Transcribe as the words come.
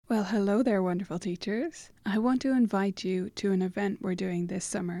Well, hello there, wonderful teachers. I want to invite you to an event we're doing this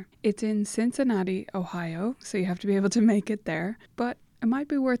summer. It's in Cincinnati, Ohio, so you have to be able to make it there, but it might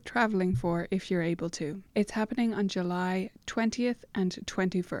be worth traveling for if you're able to. It's happening on July 20th and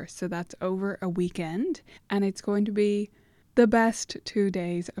 21st, so that's over a weekend, and it's going to be the best 2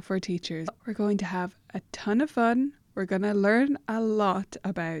 days for teachers. We're going to have a ton of fun. We're going to learn a lot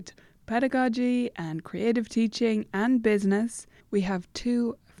about pedagogy and creative teaching and business. We have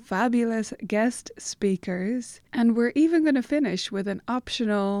 2 fabulous guest speakers, and we're even going to finish with an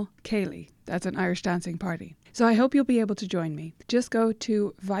optional ceilidh. That's an Irish dancing party. So I hope you'll be able to join me. Just go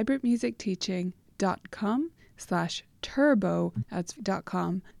to vibrantmusicteaching.com/turbo. That's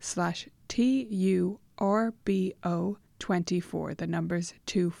 .com/TURBO24. The number's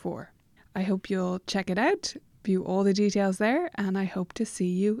 24. I hope you'll check it out, view all the details there, and I hope to see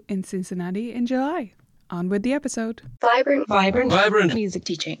you in Cincinnati in July. On with the episode. Vibrant music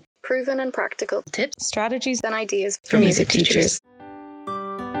teaching. Proven and practical Tips, strategies, and ideas for music teachers.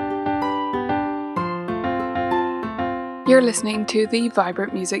 You're listening to the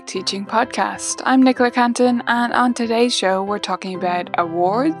Vibrant Music Teaching Podcast. I'm Nicola Canton, and on today's show, we're talking about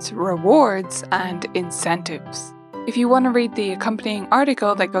awards, rewards, and incentives. If you want to read the accompanying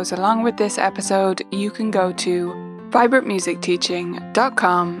article that goes along with this episode, you can go to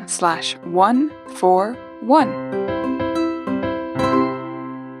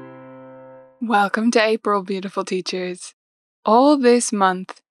vibrantmusicteaching.com/141. Welcome to April, beautiful teachers. All this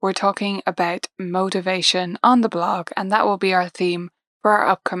month, we're talking about motivation on the blog, and that will be our theme for our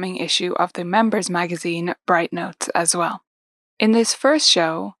upcoming issue of the members magazine, Bright Notes, as well. In this first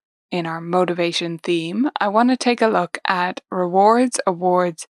show, in our motivation theme, I want to take a look at rewards,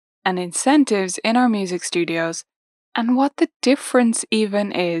 awards, and incentives in our music studios and what the difference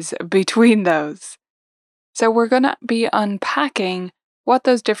even is between those. So we're going to be unpacking what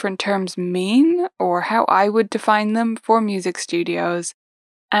those different terms mean, or how I would define them for music studios,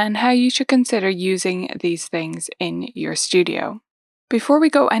 and how you should consider using these things in your studio. Before we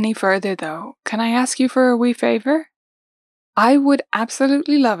go any further though, can I ask you for a wee favor? I would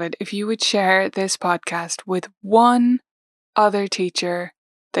absolutely love it if you would share this podcast with one other teacher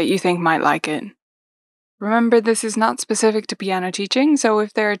that you think might like it. Remember, this is not specific to piano teaching, so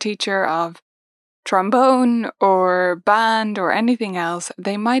if they're a teacher of trombone or band or anything else,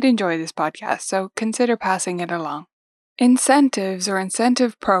 they might enjoy this podcast, so consider passing it along. Incentives or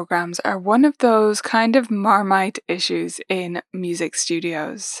incentive programs are one of those kind of Marmite issues in music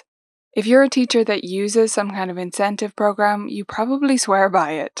studios. If you're a teacher that uses some kind of incentive program, you probably swear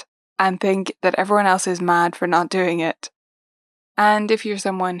by it and think that everyone else is mad for not doing it. And if you're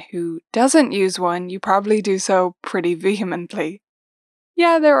someone who doesn't use one, you probably do so pretty vehemently.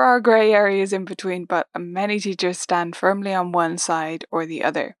 Yeah, there are grey areas in between, but many teachers stand firmly on one side or the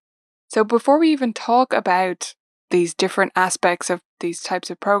other. So before we even talk about these different aspects of these types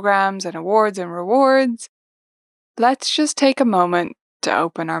of programs and awards and rewards, let's just take a moment to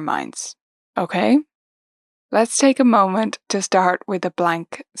open our minds, okay? Let's take a moment to start with a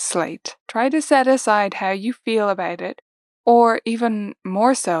blank slate. Try to set aside how you feel about it, or even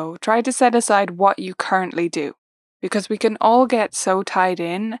more so, try to set aside what you currently do, because we can all get so tied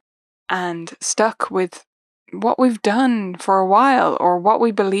in and stuck with what we've done for a while or what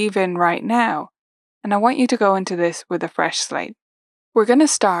we believe in right now. And I want you to go into this with a fresh slate. We're going to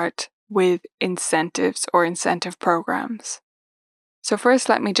start with incentives or incentive programs. So first,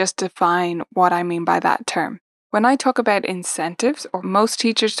 let me just define what I mean by that term. When I talk about incentives, or most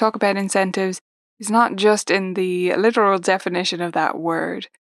teachers talk about incentives, it's not just in the literal definition of that word.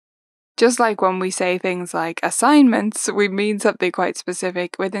 Just like when we say things like assignments, we mean something quite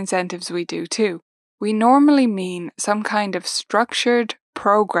specific. With incentives, we do too. We normally mean some kind of structured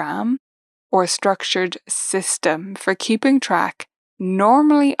program or structured system for keeping track,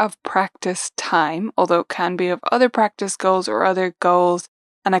 normally of practice time, although it can be of other practice goals or other goals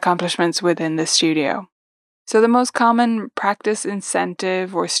and accomplishments within the studio. So the most common practice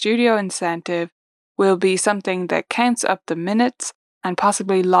incentive or studio incentive will be something that counts up the minutes and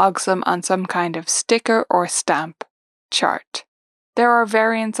possibly logs them on some kind of sticker or stamp chart. There are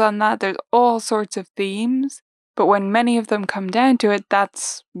variants on that. There's all sorts of themes, but when many of them come down to it,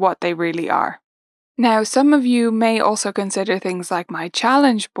 that's what they really are. Now, some of you may also consider things like my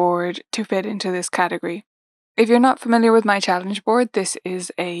challenge board to fit into this category. If you're not familiar with my challenge board, this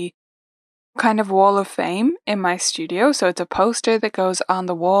is a kind of wall of fame in my studio. So it's a poster that goes on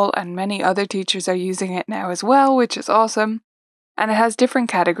the wall, and many other teachers are using it now as well, which is awesome. And it has different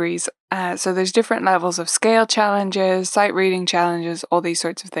categories. So there's different levels of scale challenges, sight reading challenges, all these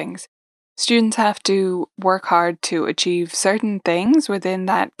sorts of things. Students have to work hard to achieve certain things within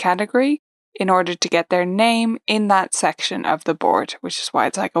that category in order to get their name in that section of the board, which is why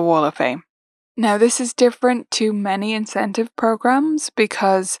it's like a wall of fame. Now, this is different to many incentive programs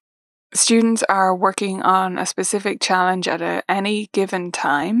because students are working on a specific challenge at any given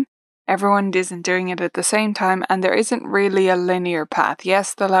time. Everyone isn't doing it at the same time, and there isn't really a linear path.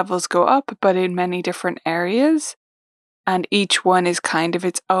 Yes, the levels go up, but in many different areas, and each one is kind of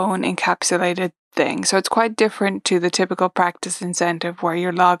its own encapsulated thing. So it's quite different to the typical practice incentive where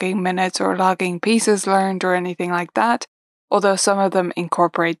you're logging minutes or logging pieces learned or anything like that, although some of them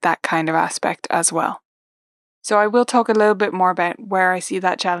incorporate that kind of aspect as well. So I will talk a little bit more about where I see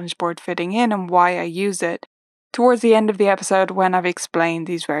that challenge board fitting in and why I use it towards the end of the episode when I've explained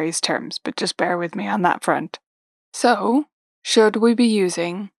these various terms, but just bear with me on that front. So, should we be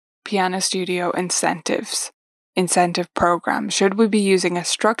using piano studio incentive program? Should we be using a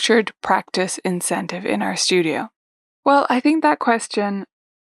structured practice incentive in our studio? Well, I think that question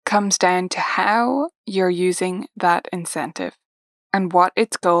comes down to how you're using that incentive and what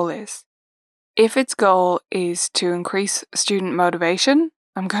its goal is. If its goal is to increase student motivation,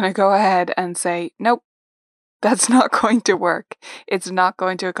 I'm going to go ahead and say, nope, that's not going to work. It's not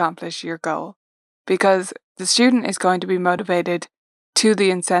going to accomplish your goal because the student is going to be motivated to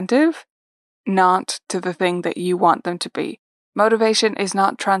the incentive, not to the thing that you want them to be. Motivation is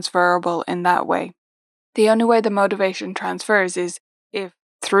not transferable in that way. The only way the motivation transfers is if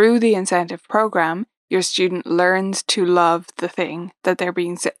through the incentive program, your student learns to love the thing that they're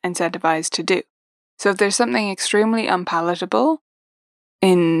being incentivized to do. So if there's something extremely unpalatable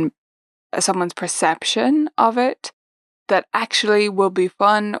in someone's perception of it that actually will be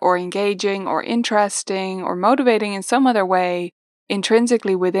fun or engaging or interesting or motivating in some other way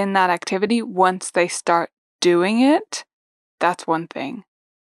intrinsically within that activity once they start doing it, that's one thing.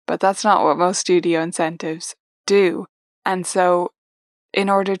 But that's not what most studio incentives do. And so in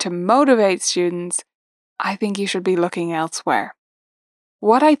order to motivate students, I think you should be looking elsewhere.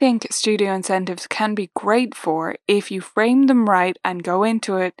 What I think studio incentives can be great for, if you frame them right and go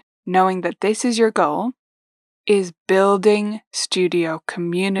into it knowing that this is your goal, is building studio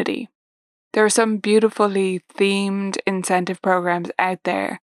community. There are some beautifully themed incentive programs out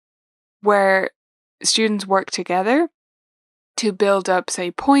there where students work together to build up,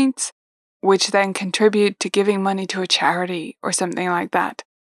 say, points, which then contribute to giving money to a charity or something like that.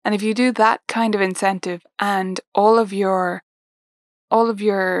 And if you do that kind of incentive and all of your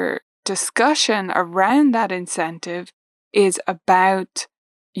discussion around that incentive is about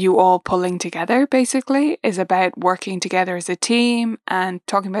you all pulling together, basically, is about working together as a team and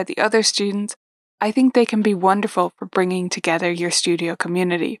talking about the other students, I think they can be wonderful for bringing together your studio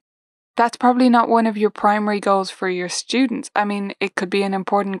community. That's probably not one of your primary goals for your students. I mean, it could be an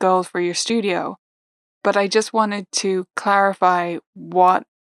important goal for your studio, but I just wanted to clarify what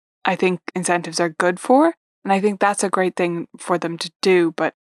I think incentives are good for, and I think that's a great thing for them to do,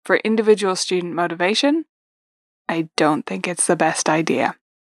 but for individual student motivation, I don't think it's the best idea,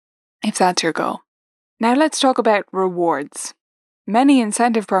 if that's your goal. Now let's talk about rewards. Many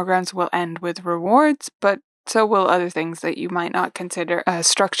incentive programs will end with rewards, but so will other things that you might not consider a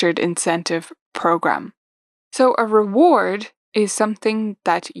structured incentive program. So a reward is something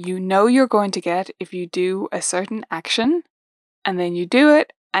that you know you're going to get if you do a certain action, and then you do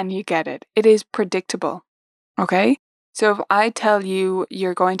it and you get it. It is predictable. Okay? So if I tell you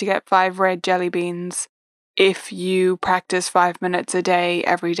you're going to get 5 red jelly beans if you practice 5 minutes a day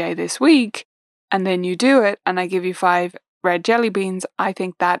every day this week, and then you do it and I give you 5 red jelly beans, I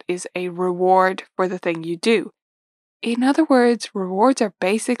think that is a reward for the thing you do. In other words, rewards are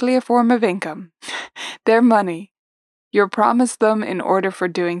basically a form of income. They're money. You're promised them in order for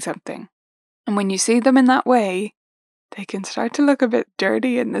doing something. And when you see them in that way, they can start to look a bit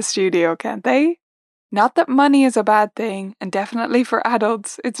dirty in the studio, can't they? Not that money is a bad thing, and definitely for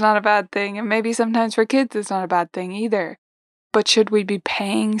adults it's not a bad thing, and maybe sometimes for kids it's not a bad thing either. But should we be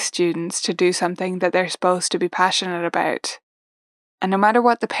paying students to do something that they're supposed to be passionate about? And no matter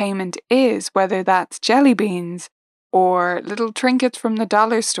what the payment is, whether that's jelly beans or little trinkets from the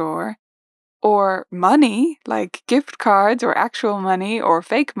dollar store, or money like gift cards or actual money or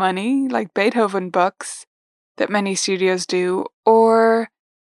fake money like Beethoven books that many studios do, or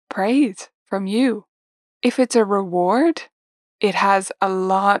praise from you. If it's a reward, it has a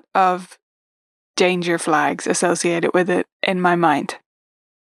lot of danger flags associated with it in my mind.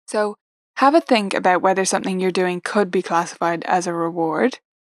 So have a think about whether something you're doing could be classified as a reward,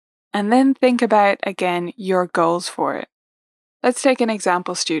 and then think about, again, your goals for it. Let's take an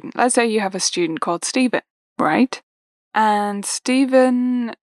example student. Let's say you have a student called Stephen, right? And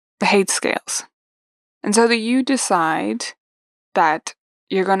Stephen hates scales. And so that you decide that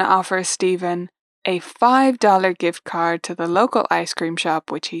you're going to offer Stephen a $5 gift card to the local ice cream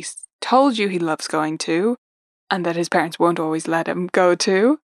shop, which he's told you he loves going to, and that his parents won't always let him go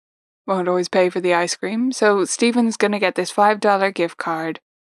to, won't always pay for the ice cream. So Stephen's going to get this $5 gift card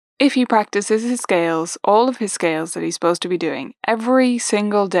if he practices his scales, all of his scales that he's supposed to be doing, every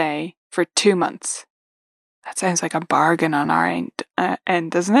single day for 2 months. That sounds like a bargain on our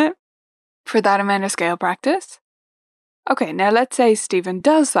end, doesn't it? For that amount of scale practice? Okay, now let's say Stephen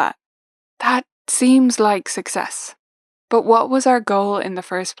does that. That seems like success. But what was our goal in the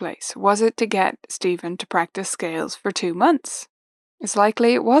first place? Was it to get Stephen to practice scales for 2 months? It's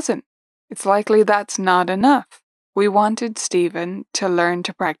likely it wasn't. It's likely that's not enough. We wanted Stephen to learn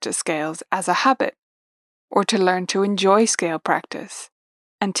to practice scales as a habit, or to learn to enjoy scale practice.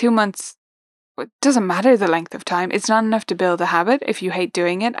 And 2 months, it doesn't matter the length of time, it's not enough to build a habit if you hate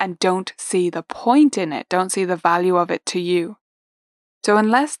doing it and don't see the point in it, don't see the value of it to you. So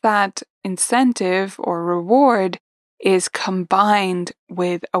unless that incentive or reward is combined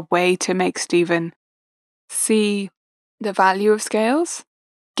with a way to make Stephen see the value of scales,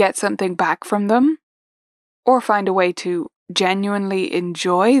 get something back from them, or find a way to genuinely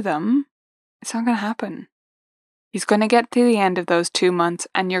enjoy them, it's not going to happen. He's going to get to the end of those 2 months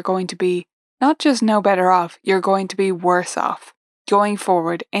and you're going to be not just no better off, you're going to be worse off going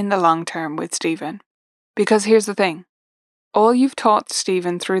forward in the long term with Stephen. Because here's the thing. All you've taught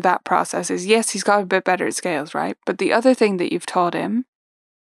Stephen through that process is, yes, he's got a bit better at scales, right? But the other thing that you've taught him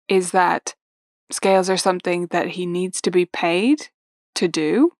is that scales are something that he needs to be paid to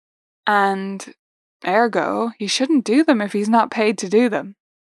do, and ergo, he shouldn't do them if he's not paid to do them.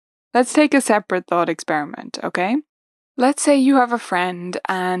 Let's take a separate thought experiment, okay? Let's say you have a friend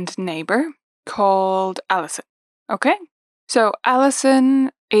and neighbor called Alison, okay? So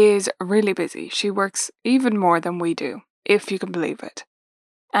Alison is really busy. She works even more than we do, if you can believe it.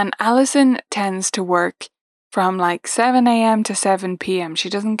 And Alison tends to work from like 7 a.m. to 7 p.m. She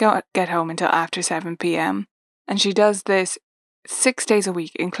doesn't get home until after 7 p.m. And she does this 6 days a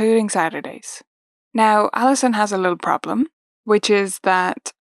week, including Saturdays. Now, Alison has a little problem, which is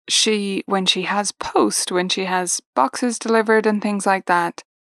that when she has boxes delivered and things like that,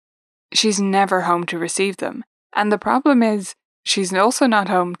 she's never home to receive them. And the problem is she's also not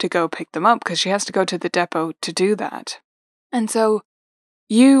home to go pick them up because she has to go to the depot to do that. And so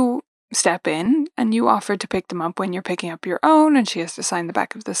you step in and you offer to pick them up when you're picking up your own, and she has to sign the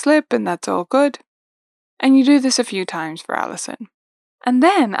back of the slip, and that's all good. And you do this a few times for Alison. And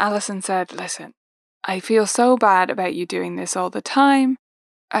then Alison said, listen, I feel so bad about you doing this all the time.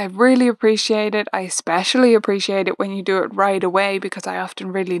 I really appreciate it. I especially appreciate it when you do it right away because I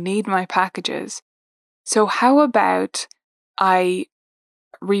often really need my packages. So how about I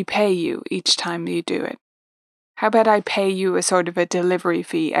repay you each time you do it? How about I pay you a sort of a delivery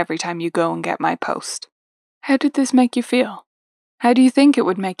fee every time you go and get my post? How did this make you feel? How do you think it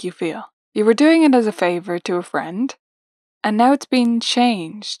would make you feel? You were doing it as a favor to a friend, and now it's been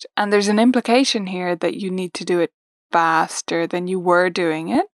changed. And there's an implication here that you need to do it faster than you were doing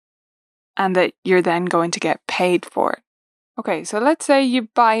it, and that you're then going to get paid for it. Okay, so let's say you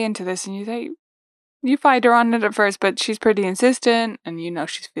buy into this and you fight her on it at first, but she's pretty insistent and you know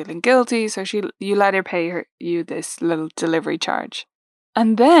she's feeling guilty, so you let her pay you this little delivery charge.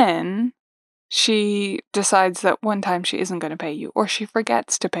 And then she decides that one time she isn't going to pay you, or she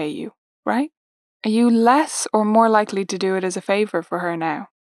forgets to pay you, right? Are you less or more likely to do it as a favor for her now?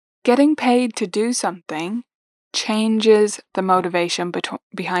 Getting paid to do something changes the motivation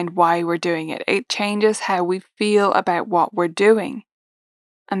behind why we're doing it. It changes how we feel about what we're doing.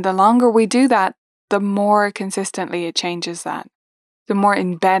 And the longer we do that, the more consistently it changes that, the more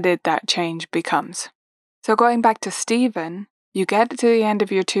embedded that change becomes. So going back to Stephen, you get to the end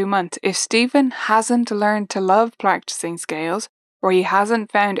of your 2 months. If Stephen hasn't learned to love practicing scales, or he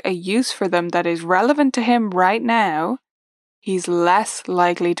hasn't found a use for them that is relevant to him right now, he's less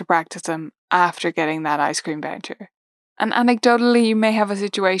likely to practice them after getting that ice cream voucher. And anecdotally, you may have a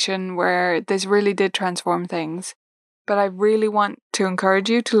situation where this really did transform things. But I really want to encourage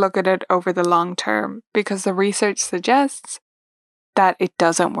you to look at it over the long term, because the research suggests that it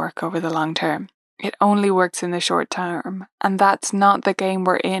doesn't work over the long term. It only works in the short term, and that's not the game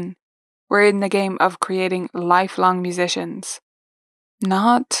we're in. We're in the game of creating lifelong musicians,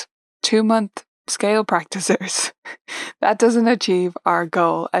 not 2-month scale practicers. That doesn't achieve our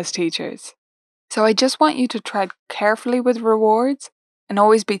goal as teachers. So I just want you to tread carefully with rewards and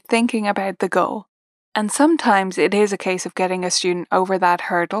always be thinking about the goal. And sometimes it is a case of getting a student over that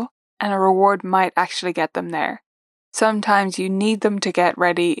hurdle, and a reward might actually get them there. Sometimes you need them to get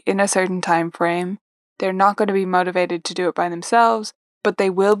ready in a certain time frame. They're not going to be motivated to do it by themselves, but they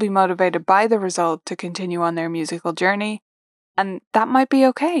will be motivated by the result to continue on their musical journey, and that might be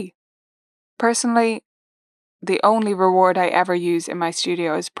okay. Personally, the only reward I ever use in my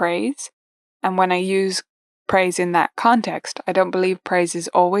studio is praise, and when I use praise in that context, I don't believe praise is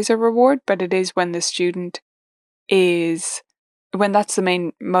always a reward, but it is when the student when that's the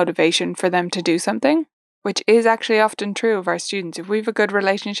main motivation for them to do something, which is actually often true of our students. If we have a good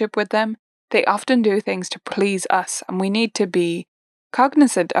relationship with them, they often do things to please us, and we need to be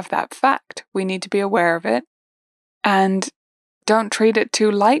cognizant of that fact. We need to be aware of it and don't treat it too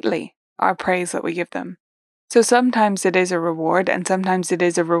lightly, our praise that we give them. So sometimes it is a reward, and sometimes it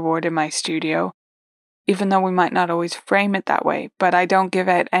is a reward in my studio, even though we might not always frame it that way, but I don't give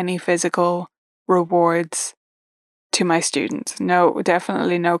out any physical rewards to my students. No,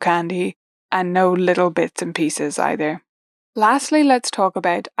 definitely no candy, and no little bits and pieces either. Lastly, let's talk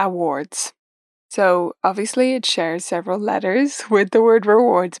about awards. So obviously it shares several letters with the word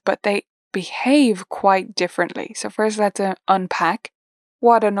rewards, but they behave quite differently. So first let's unpack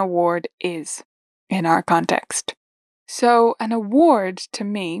what an award is in our context. So an award to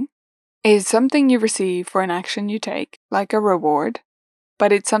me is something you receive for an action you take, like a reward,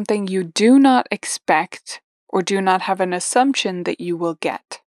 but it's something you do not expect or do not have an assumption that you will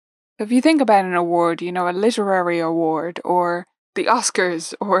get. So if you think about an award, a literary award or the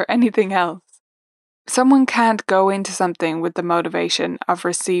Oscars or anything else, someone can't go into something with the motivation of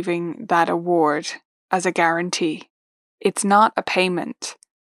receiving that award as a guarantee. It's not a payment.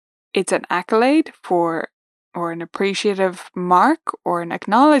 It's an accolade or an appreciative mark or an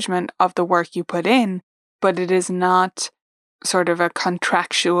acknowledgement of the work you put in, but it is not sort of a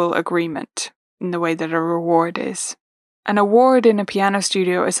contractual agreement in the way that a reward is. An award in a piano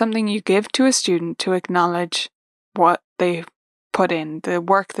studio is something you give to a student to acknowledge what they've put in, the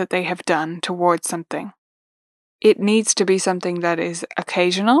work that they have done towards something. It needs to be something that is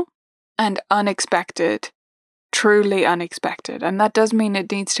occasional and unexpected, truly unexpected, and that does mean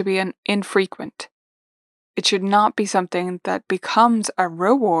it needs to be infrequent. It should not be something that becomes a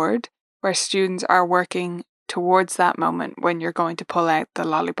reward where students are working towards that moment when you're going to pull out the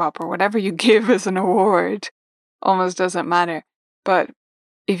lollipop or whatever you give as an award. Almost doesn't matter. But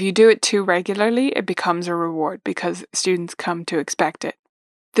if you do it too regularly, it becomes a reward because students come to expect it.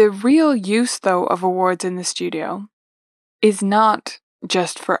 The real use, though, of awards in the studio is not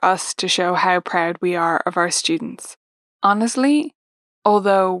just for us to show how proud we are of our students. Honestly,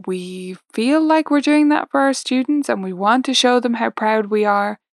 although we feel like we're doing that for our students and we want to show them how proud we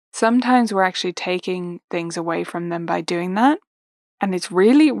are, sometimes we're actually taking things away from them by doing that. And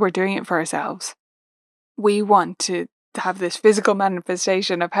we're doing it for ourselves. We want to have this physical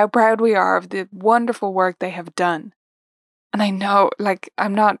manifestation of how proud we are of the wonderful work they have done. And I know,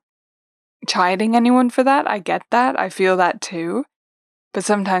 I'm not chiding anyone for that. I get that. I feel that too. But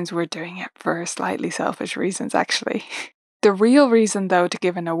sometimes we're doing it for slightly selfish reasons, actually. The real reason, though, to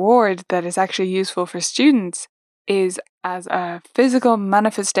give an award that is actually useful for students is as a physical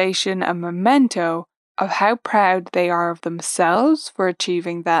manifestation, a memento of how proud they are of themselves for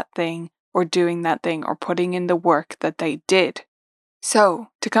achieving that thing or doing that thing or putting in the work that they did. So,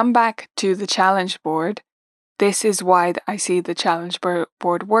 to come back to the challenge board, this is why I see the challenge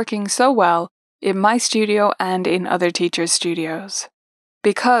board working so well in my studio and in other teachers' studios.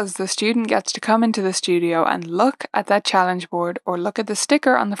 Because the student gets to come into the studio and look at that challenge board or look at the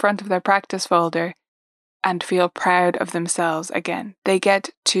sticker on the front of their practice folder and feel proud of themselves again. They get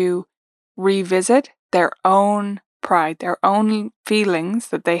to revisit their own pride, their own feelings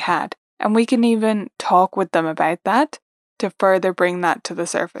that they had. And we can even talk with them about that to further bring that to the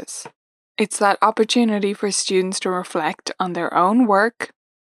surface. It's that opportunity for students to reflect on their own work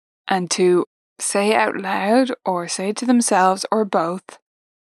and to say out loud or say to themselves or both,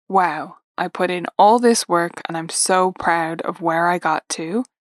 wow, I put in all this work and I'm so proud of where I got to,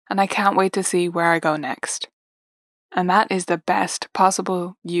 and I can't wait to see where I go next. And that is the best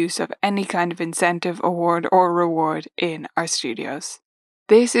possible use of any kind of incentive, award, or reward in our studios.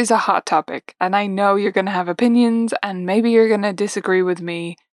 This is a hot topic, and I know you're going to have opinions, and maybe you're going to disagree with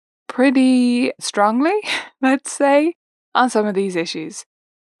me pretty strongly, let's say, on some of these issues.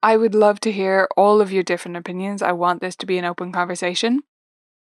 I would love to hear all of your different opinions. I want this to be an open conversation.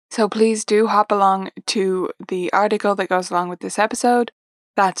 So please do hop along to the article that goes along with this episode.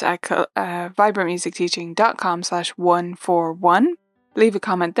 That's at vibrantmusicteaching.com/141. Leave a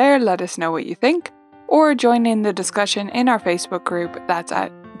comment there, let us know what you think, or join in the discussion in our Facebook group. That's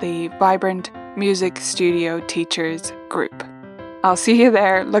at the Vibrant Music Studio Teachers group. I'll see you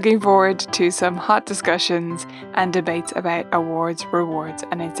there, looking forward to some hot discussions and debates about awards, rewards,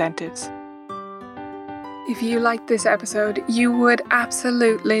 and incentives. If you liked this episode, you would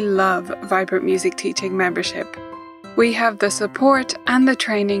absolutely love Vibrant Music Teaching membership. We have the support and the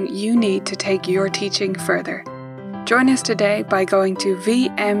training you need to take your teaching further. Join us today by going to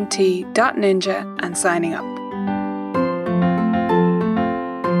vmt.ninja and signing up.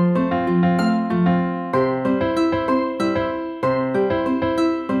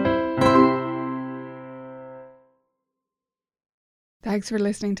 Thanks for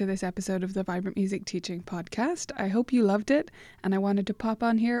listening to this episode of the Vibrant Music Teaching podcast. I hope you loved it, and I wanted to pop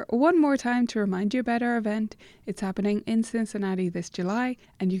on here one more time to remind you about our event. It's happening in Cincinnati this July,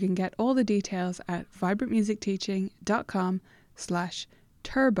 and you can get all the details at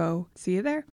vibrantmusicteaching.com/turbo. See you there.